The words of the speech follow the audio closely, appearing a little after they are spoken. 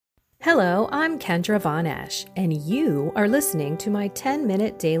Hello, I'm Kendra Von Esch, and you are listening to my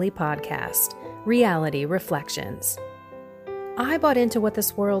 10-minute daily podcast, Reality Reflections. I bought into what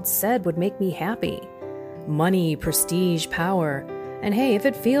this world said would make me happy. Money, prestige, power. And hey, if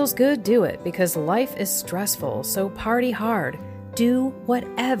it feels good, do it, because life is stressful, so party hard. Do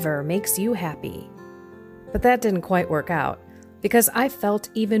whatever makes you happy. But that didn't quite work out, because I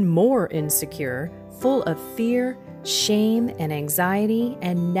felt even more insecure, full of fear, shame, and anxiety,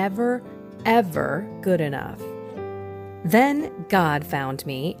 and never, ever good enough. Then God found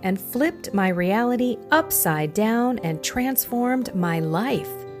me and flipped my reality upside down and transformed my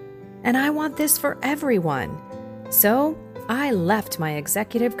life. And I want this for everyone. So I left my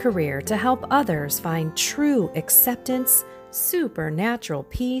executive career to help others find true acceptance, supernatural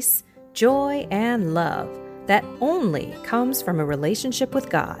peace, joy, and love that only comes from a relationship with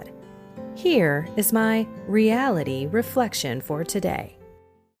God. Here is my reality reflection for today.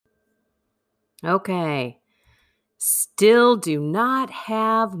 Okay. Still do not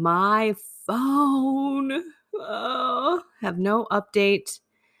have my phone. Have no update.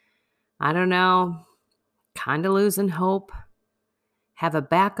 I don't know. Kind of losing hope. Have a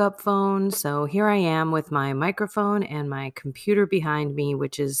backup phone. So here I am with my microphone and my computer behind me,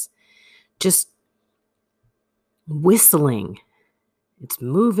 which is just whistling. It's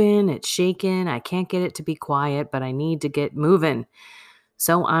moving, it's shaking. I can't get it to be quiet, but I need to get moving.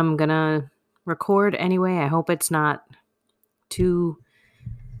 So I'm going to record anyway. I hope it's not too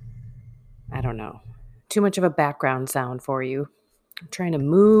much of a background sound for you. I'm trying to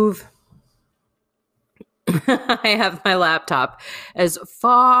move. I have my laptop as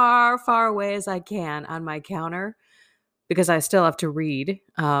far away as I can on my counter because I still have to read.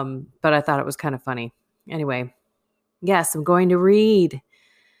 But I thought it was kind of funny. Anyway, yes, I'm going to read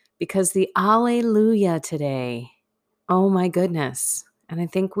because the Alleluia today, oh my goodness. And I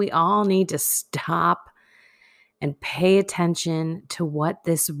think we all need to stop and pay attention to what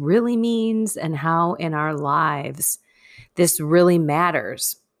this really means and how in our lives this really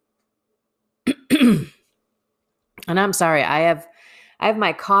matters. And I'm sorry, I have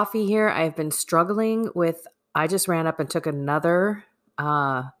my coffee here. I've been struggling with, I just ran up and took another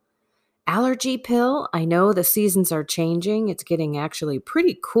allergy pill. I know the seasons are changing. It's getting actually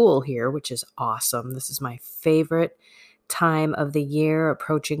pretty cool here, which is awesome. This is my favorite time of the year,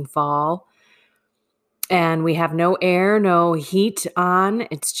 approaching fall. And we have no air, no heat on.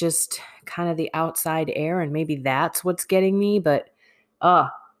 It's just kind of the outside air, and maybe that's what's getting me. But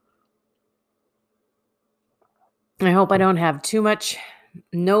I hope I don't have too much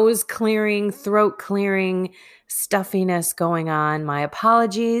nose clearing, throat clearing, stuffiness going on. My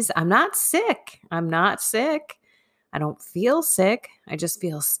apologies. I'm not sick. I don't feel sick. I just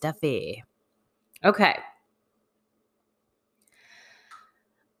feel stuffy. Okay.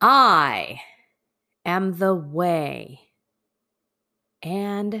 I am the way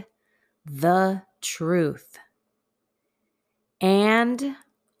and the truth and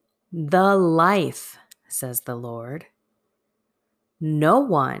the life, says the Lord. No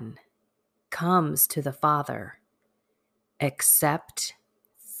one comes to the Father except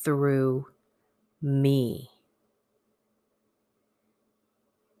through me.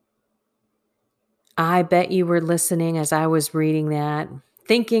 I bet you were listening as I was reading that,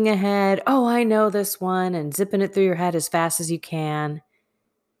 thinking ahead, oh, I know this one, and zipping it through your head as fast as you can.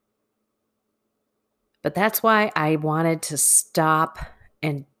 But that's why I wanted to stop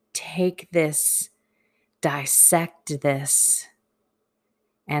and take this, dissect this,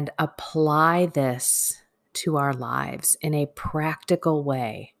 and apply this to our lives in a practical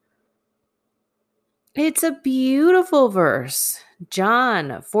way. It's a beautiful verse, John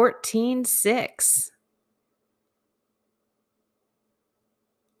 14:6.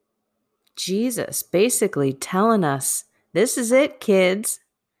 Jesus basically telling us, this is it, kids.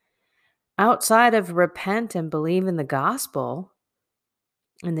 Outside of repent and believe in the gospel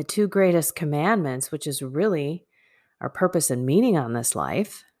and the two greatest commandments, which is really our purpose and meaning on this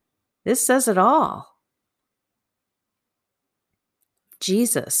life, this says it all.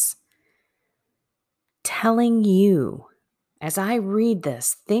 Jesus telling you, as I read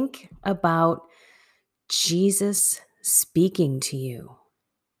this, think about Jesus speaking to you,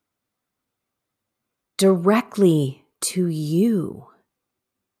 directly to you,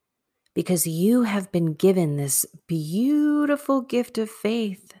 because you have been given this beautiful gift of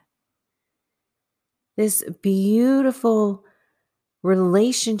faith, this beautiful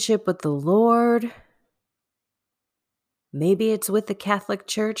relationship with the Lord. Maybe it's with the Catholic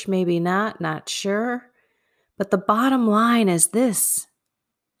Church, maybe not sure. But the bottom line is this: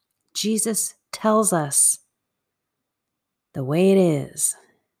 Jesus tells us the way it is.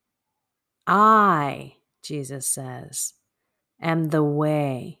 I, Jesus says, am the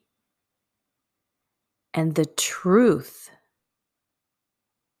way and the truth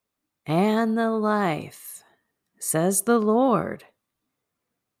and the life, says the Lord.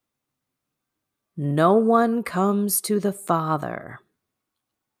 No one comes to the Father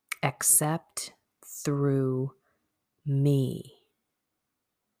except through me.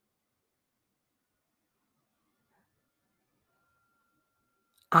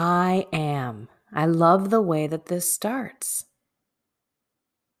 I am. I love the way that this starts.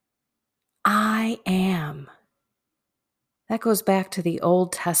 I am. That goes back to the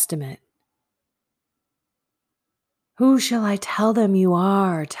Old Testament. Who shall I tell them you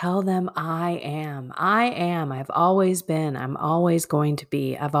are? Tell them I am. I am. I've always been. I'm always going to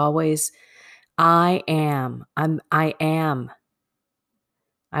be. I am. I am.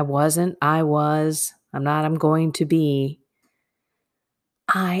 I wasn't. I was. I'm not. I'm going to be.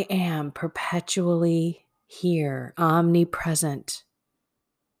 I am perpetually here, omnipresent.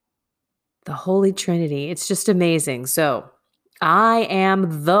 The Holy Trinity. It's just amazing. So, I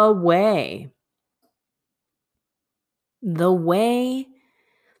am the way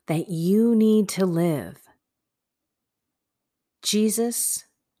that you need to live. Jesus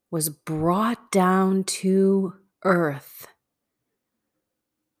was brought down to earth.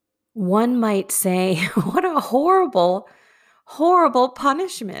 One might say, what a horrible, horrible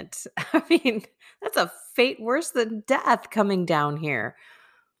punishment. I mean, that's a fate worse than death coming down here.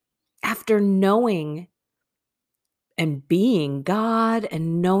 After knowing and being God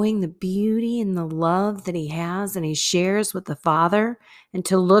and knowing the beauty and the love that he has and he shares with the Father, and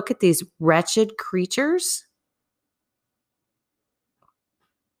to look at these wretched creatures.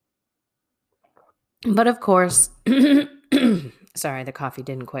 But of course, sorry, the coffee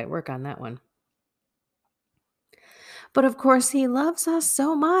didn't quite work on that one. But of course, he loves us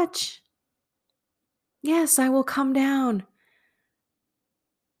so much. Yes, I will come down.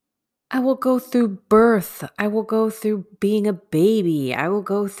 I will go through birth. I will go through being a baby. I will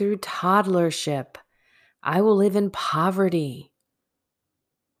go through toddlership. I will live in poverty.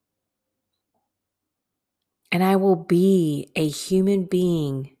 And I will be a human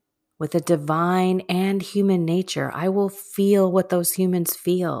being with a divine and human nature. I will feel what those humans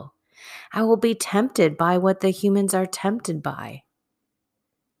feel. I will be tempted by what the humans are tempted by.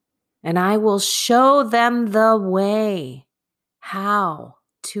 And I will show them the way, how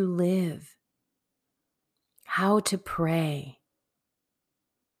to live, how to pray,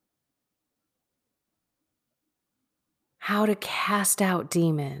 how to cast out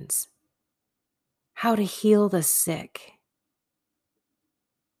demons, how to heal the sick,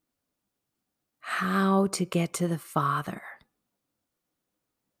 how to get to the Father.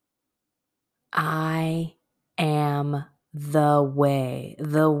 I am the way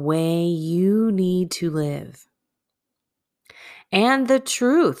you need to live. And the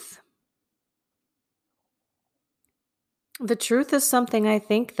truth. The truth is something I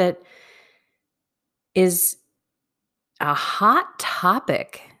think that is a hot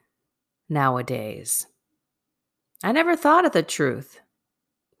topic nowadays. I never thought of the truth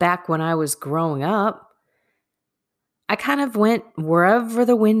back when I was growing up. I kind of went wherever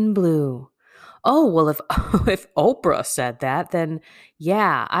the wind blew. Oh, well, if if Oprah said that, then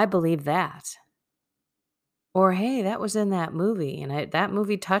yeah, I believe that. Or hey, that was in that movie and that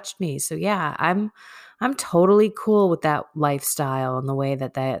movie touched me. So yeah, I'm totally cool with that lifestyle and the way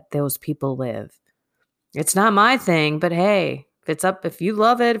that those people live. It's not my thing, but hey, if you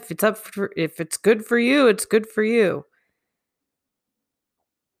love it, if it's good for you, it's good for you.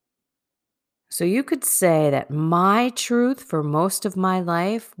 So you could say that my truth for most of my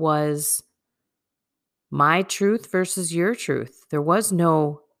life was my truth versus your truth. There was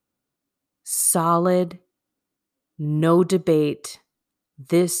no solid, no debate.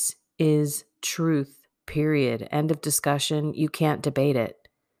 This is truth, period. End of discussion. You can't debate it.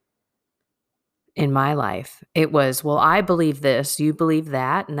 In my life, it was, well, I believe this, you believe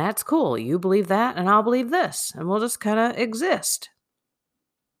that, and that's cool. You believe that, and I'll believe this, and we'll just kind of exist.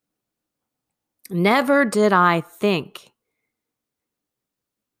 Never did I think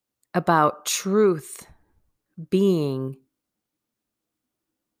about truth being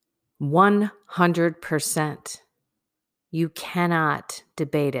 100%. You cannot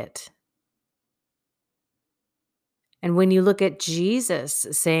debate it. And when you look at Jesus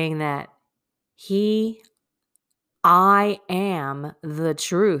saying that I am the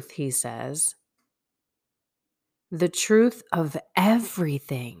truth, he says, the truth of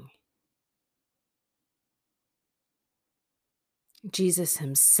everything. Jesus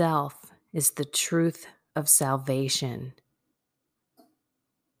himself is the truth of salvation.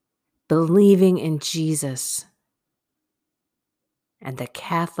 believing in Jesus and the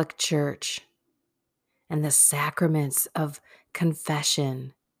Catholic Church and the sacraments of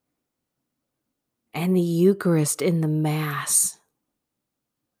confession and the Eucharist in the Mass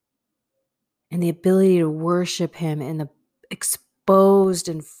and the ability to worship Him in the exposed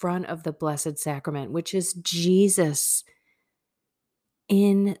in front of the Blessed Sacrament, which is Jesus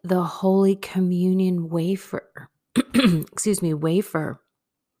in the Holy Communion wafer, wafer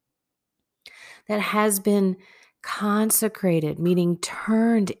that has been consecrated, meaning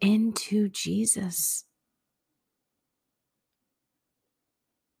turned into Jesus.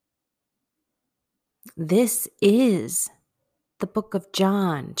 This is the book of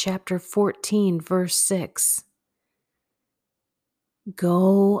John, chapter 14, verse 6.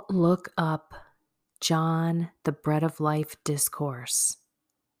 Go look up John, the Bread of Life discourse.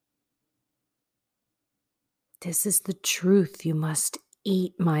 This is the truth. You must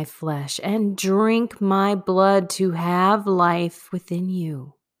eat my flesh and drink my blood to have life within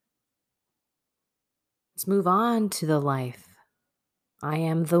you. Let's move on to the life. I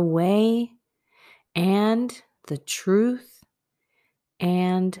am the way and the truth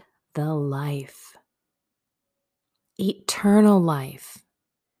and the life. Eternal life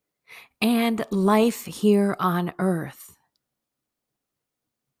and life here on earth.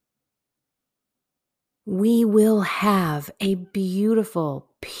 We will have a beautiful,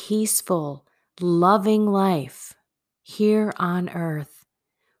 peaceful, loving life here on earth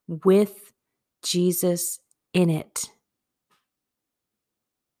with Jesus in it.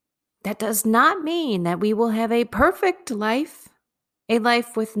 That does not mean that we will have a perfect life, a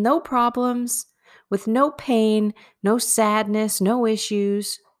life with no problems, with no pain, no sadness, no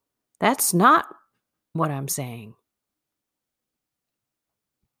issues. That's not what I'm saying.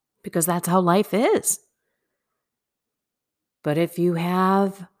 Because that's how life is. But if you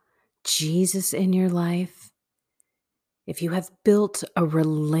have Jesus in your life, if you have built a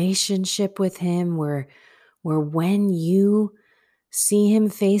relationship with Him where when you see Him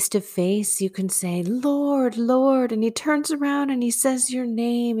face to face, you can say, Lord, Lord, and He turns around and He says your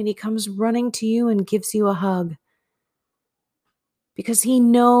name and He comes running to you and gives you a hug. Because He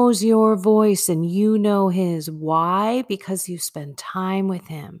knows your voice and you know His. Why? Because you spend time with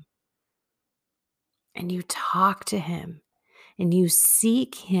Him and you talk to Him. And you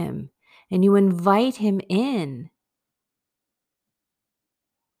seek Him and you invite Him in.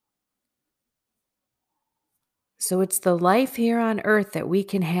 So it's the life here on earth that we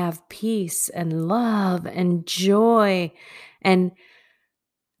can have peace and love and joy, and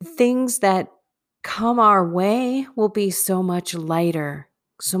things that come our way will be so much lighter,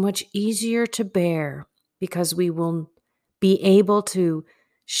 so much easier to bear, because we will be able to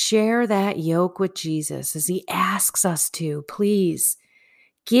share that yoke with Jesus as He asks us to. Please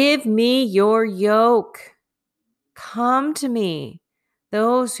give me your yoke. Come to me,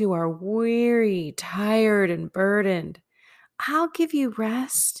 those who are weary, tired, and burdened. I'll give you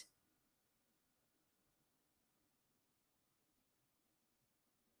rest.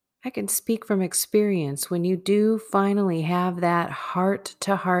 I can speak from experience when you do finally have that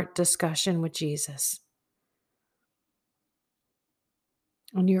heart-to-heart discussion with Jesus.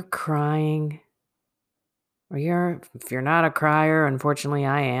 And you're crying, or if you're not a crier, unfortunately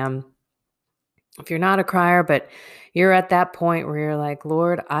I am. If you're not a crier, but you're at that point where you're like,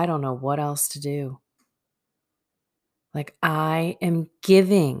 Lord, I don't know what else to do. Like, I am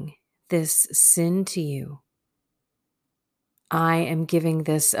giving this sin to you. I am giving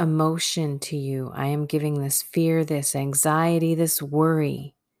this emotion to you. I am giving this fear, this anxiety, this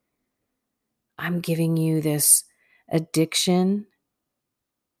worry. I'm giving you this addiction.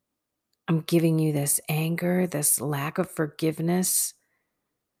 I'm giving you this anger, this lack of forgiveness.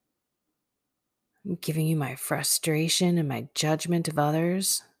 I'm giving you my frustration and my judgment of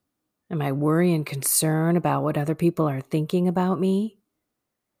others and my worry and concern about what other people are thinking about me.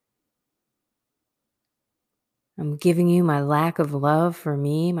 I'm giving you my lack of love for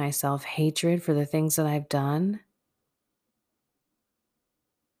me, my self-hatred for the things that I've done.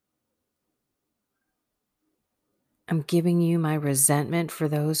 I'm giving you my resentment for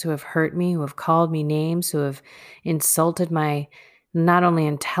those who have hurt me, who have called me names, who have insulted my not only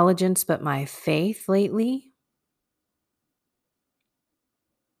intelligence, but my faith lately.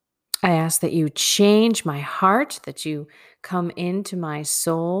 I ask that you change my heart, that you come into my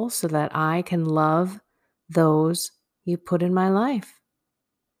soul so that I can love those you put in my life.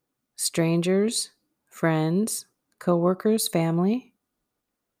 Strangers, friends, coworkers, family.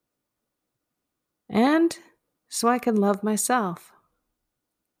 And so I can love myself.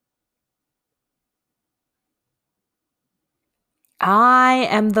 I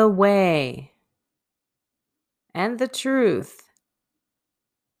am the way and the truth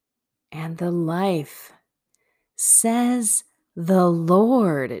and the life, says the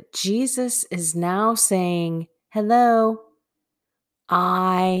Lord. Jesus is now saying, hello,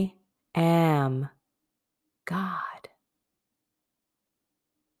 I am God.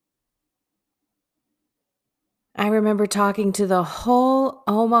 I remember talking to the whole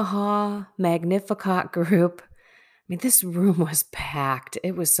Omaha Magnificat group. I mean, this room was packed.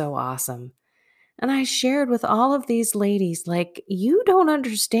 It was so awesome. And I shared with all of these ladies, like, you don't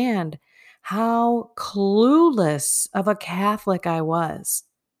understand how clueless of a Catholic I was,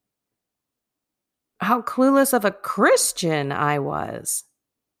 how clueless of a Christian I was.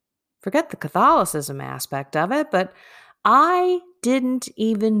 Forget the Catholicism aspect of it, but I didn't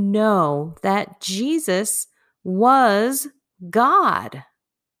even know that Jesus was God.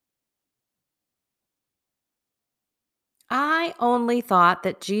 I only thought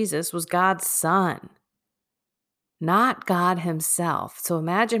that Jesus was God's son, not God himself. So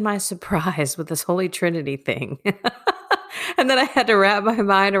imagine my surprise with this Holy Trinity thing. And then I had to wrap my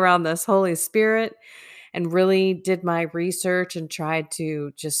mind around this Holy Spirit and really did my research and tried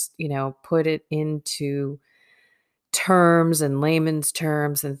to just, put it into terms and layman's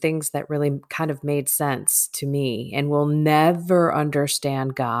terms and things that really kind of made sense to me. And we'll never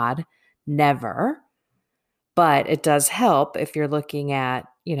understand God, never. But it does help if you're looking at,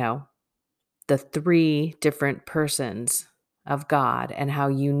 the three different persons of God and how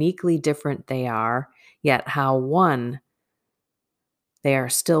uniquely different they are, yet how one, they are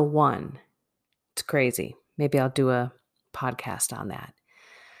still one. It's crazy. Maybe I'll do a podcast on that.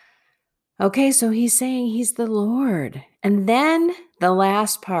 Okay, so he's saying he's the Lord. And then the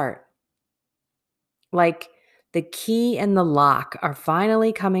last part, like the key and the lock are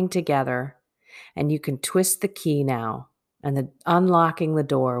finally coming together, and you can twist the key now and unlocking the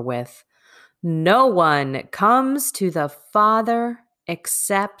door with, no one comes to the Father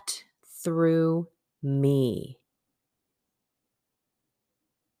except through me.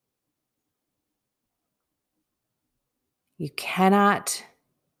 You cannot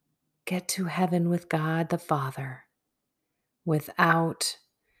get to heaven with God the Father without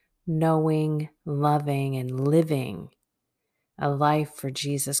knowing, loving, and living a life for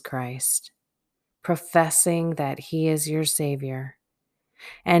Jesus Christ, professing that He is your Savior,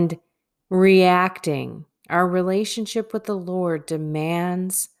 and reacting. Our relationship with the Lord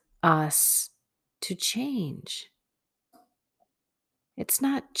demands us to change. It's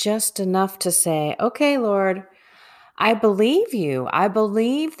not just enough to say, okay, Lord, I believe you. I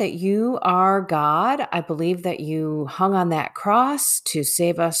believe that you are God. I believe that you hung on that cross to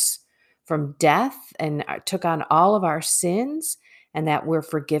save us from death and took on all of our sins and that we're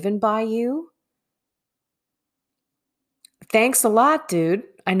forgiven by you. Thanks a lot, dude.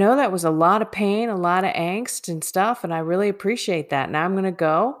 I know that was a lot of pain, a lot of angst and stuff, and I really appreciate that. Now I'm going to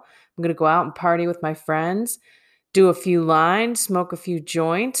go. I'm going to go out and party with my friends, do a few lines, smoke a few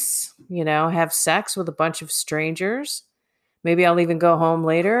joints, have sex with a bunch of strangers. Maybe I'll even go home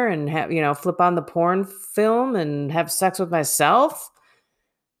later and have, flip on the porn film and have sex with myself.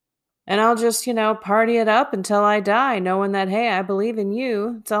 And I'll just, party it up until I die, knowing that, hey, I believe in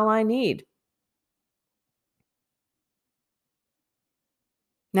you. It's all I need.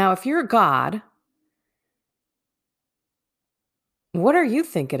 Now, if you're God, what are you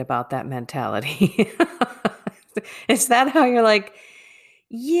thinking about that mentality? Is that how you're like,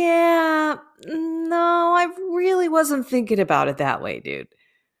 yeah, no, I really wasn't thinking about it that way, dude.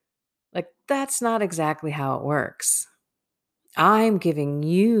 Like, that's not exactly how it works. I'm giving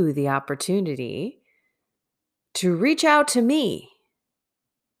you the opportunity to reach out to me,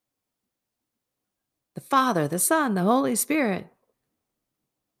 the Father, the Son, the Holy Spirit,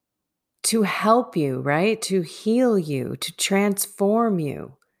 to help you, right? To heal you, to transform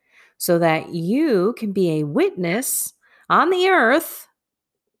you, so that you can be a witness on the earth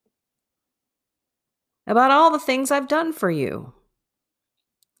about all the things I've done for you.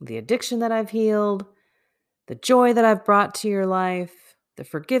 The addiction that I've healed, the joy that I've brought to your life, the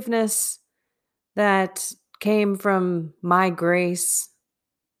forgiveness that came from my grace,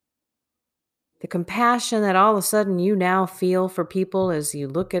 the compassion that all of a sudden you now feel for people as you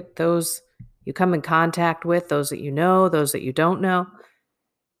look at those you come in contact with, those that you know, those that you don't know.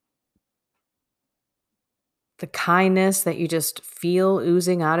 The kindness that you just feel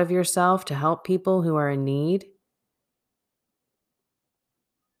oozing out of yourself to help people who are in need.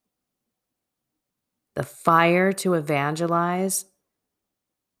 The fire to evangelize,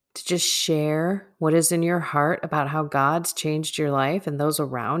 to just share what is in your heart about how God's changed your life and those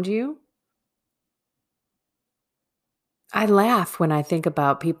around you. I laugh when I think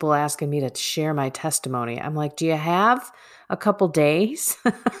about people asking me to share my testimony. I'm like, do you have a couple days?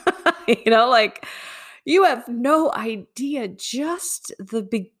 Like you have no idea. Just the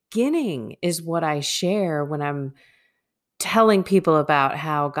beginning is what I share when I'm telling people about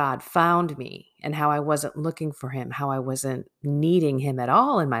how God found me and how I wasn't looking for him, how I wasn't needing him at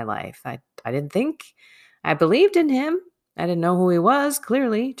all in my life. I didn't think I believed in him. I didn't know who he was,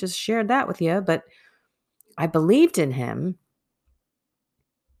 clearly, just shared that with you, but I believed in him.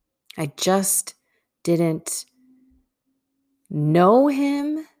 I just didn't know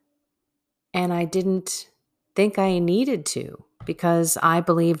him, and I didn't think I needed to because I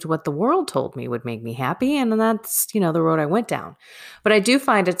believed what the world told me would make me happy. And that's, the road I went down. But I do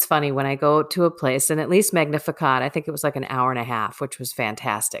find it's funny when I go to a place, and at least Magnificat, I think it was like an hour and a half, which was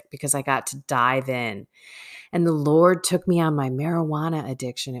fantastic because I got to dive in. And the Lord took me on my marijuana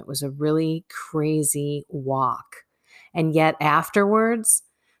addiction. It was a really crazy walk. And yet afterwards,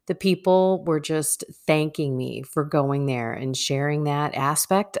 the people were just thanking me for going there and sharing that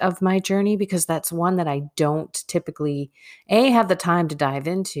aspect of my journey, because that's one that I don't typically have the time to dive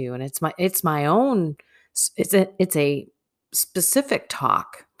into. And it's my own, it's a specific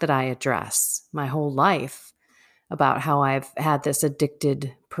talk that I address my whole life about how I've had this addictive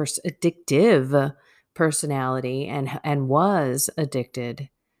personality and was addicted.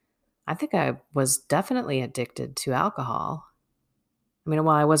 I think I was definitely addicted to alcohol. I mean,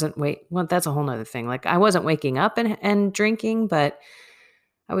 well, I wasn't that's a whole nother thing. Like I wasn't waking up and drinking, but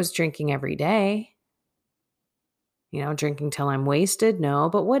I was drinking every day. Drinking till I'm wasted. No,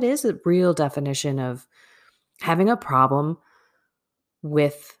 but what is the real definition of having a problem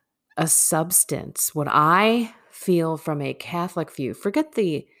with a substance? What I feel from a Catholic view, forget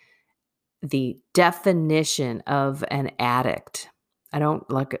the definition of an addict. I don't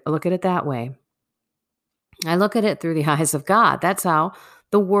look at it that way. I look at it through the eyes of God. That's how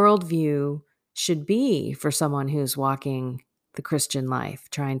the worldview should be for someone who's walking the Christian life,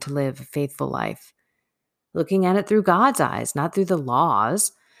 trying to live a faithful life. Looking at it through God's eyes, not through the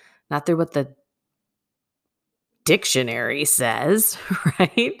laws, not through what the dictionary says,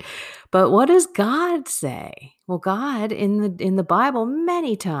 right? But what does God say? Well, God in the Bible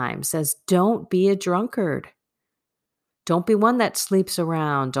many times says, don't be a drunkard. Don't be one that sleeps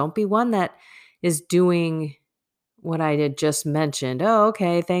around. Don't be one that is doing what I had just mentioned. Oh,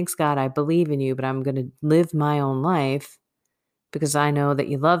 okay, thanks God, I believe in you, but I'm going to live my own life because I know that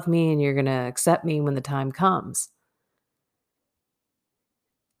you love me and you're going to accept me when the time comes.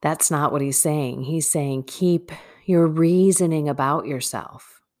 That's not what he's saying. He's saying keep your reasoning about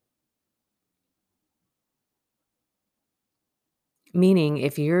yourself. Meaning,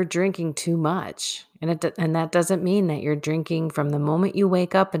 if you're drinking too much, and that doesn't mean that you're drinking from the moment you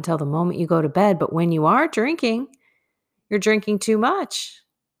wake up until the moment you go to bed, but when you are drinking, you're drinking too much.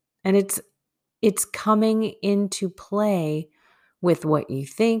 And it's coming into play with what you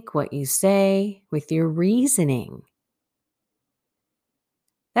think, what you say, with your reasoning.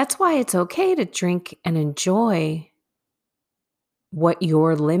 That's why it's okay to drink and enjoy what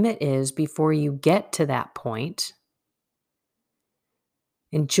your limit is before you get to that point.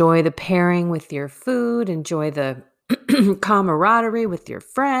 Enjoy the pairing with your food, enjoy the camaraderie with your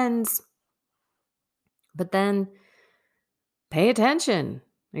friends. But then pay attention.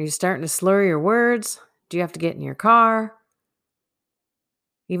 Are you starting to slur your words? Do you have to get in your car?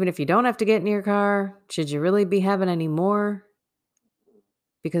 Even if you don't have to get in your car, should you really be having any more?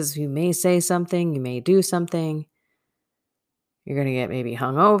 Because you may say something, you may do something. You're going to get maybe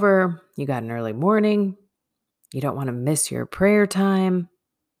hungover. You got an early morning. You don't want to miss your prayer time.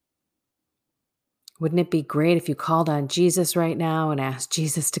 Wouldn't it be great if you called on Jesus right now and asked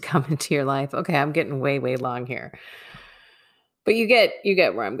Jesus to come into your life? Okay, I'm getting way, way long here. But you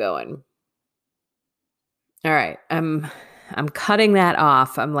get where I'm going. All right, I'm cutting that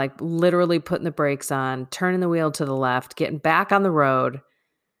off. I'm like literally putting the brakes on, turning the wheel to the left, getting back on the road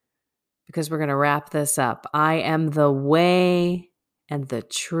because we're going to wrap this up. I am the way and the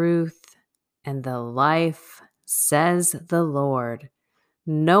truth and the life, says the Lord.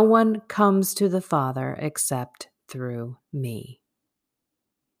 No one comes to the Father except through me.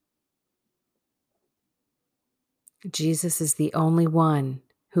 Jesus is the only one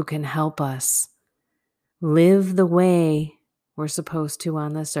who can help us live the way we're supposed to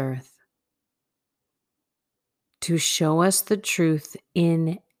on this earth, to show us the truth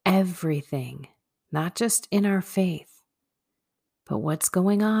in everything, not just in our faith, but what's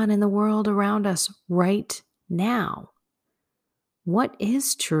going on in the world around us right now. What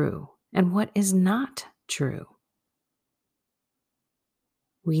is true and what is not true?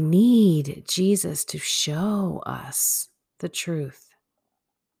 We need Jesus to show us the truth.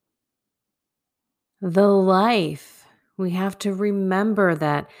 The life, we have to remember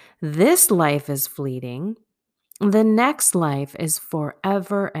that this life is fleeting. The next life is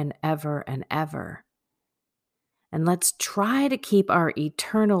forever and ever and ever. And let's try to keep our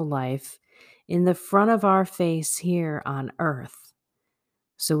eternal life in the front of our face here on earth,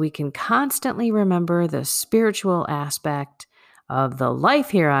 so we can constantly remember the spiritual aspect of the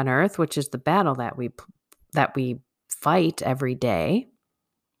life here on earth, which is the battle that we fight every day,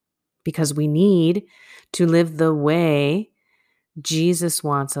 because we need to live the way Jesus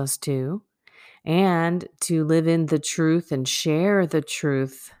wants us to, and to live in the truth and share the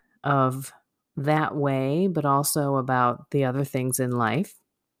truth of that way, but also about the other things in life.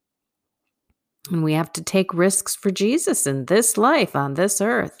 And we have to take risks for Jesus in this life on this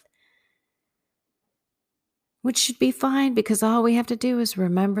earth, which should be fine, because all we have to do is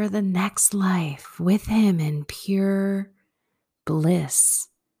remember the next life with him in pure bliss.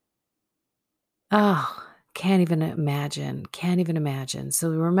 Oh, can't even imagine. So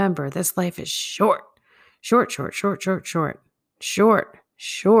remember, this life is short.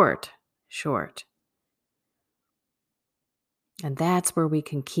 And that's where we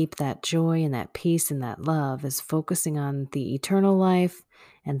can keep that joy and that peace and that love, is focusing on the eternal life,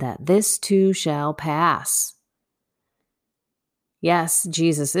 and that this too shall pass. Yes,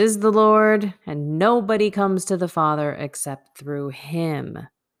 Jesus is the Lord, and nobody comes to the Father except through him.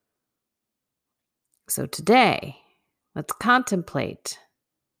 So today, let's contemplate,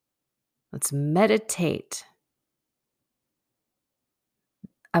 let's meditate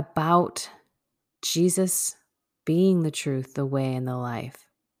about Jesus being the truth, the way, and the life.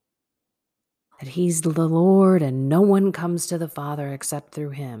 That he's the Lord and no one comes to the Father except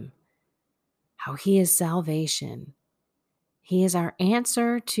through him. How he is salvation. He is our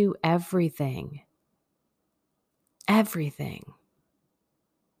answer to everything. Everything.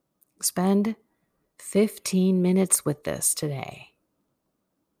 Spend 15 minutes with this today.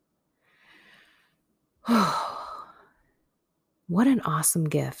 What an awesome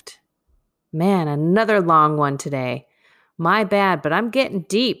gift. Man, another long one today. My bad, but I'm getting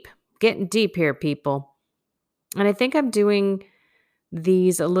deep here, people. And I think I'm doing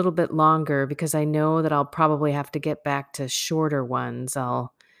these a little bit longer because I know that I'll probably have to get back to shorter ones.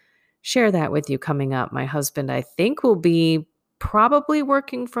 I'll share that with you coming up. My husband, I think, will be probably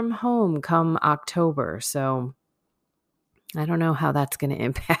working from home come October. So I don't know how that's going to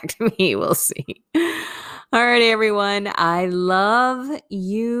impact me. We'll see. All right, everyone. I love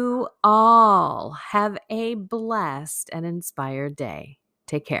you all. Have a blessed and inspired day.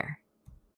 Take care.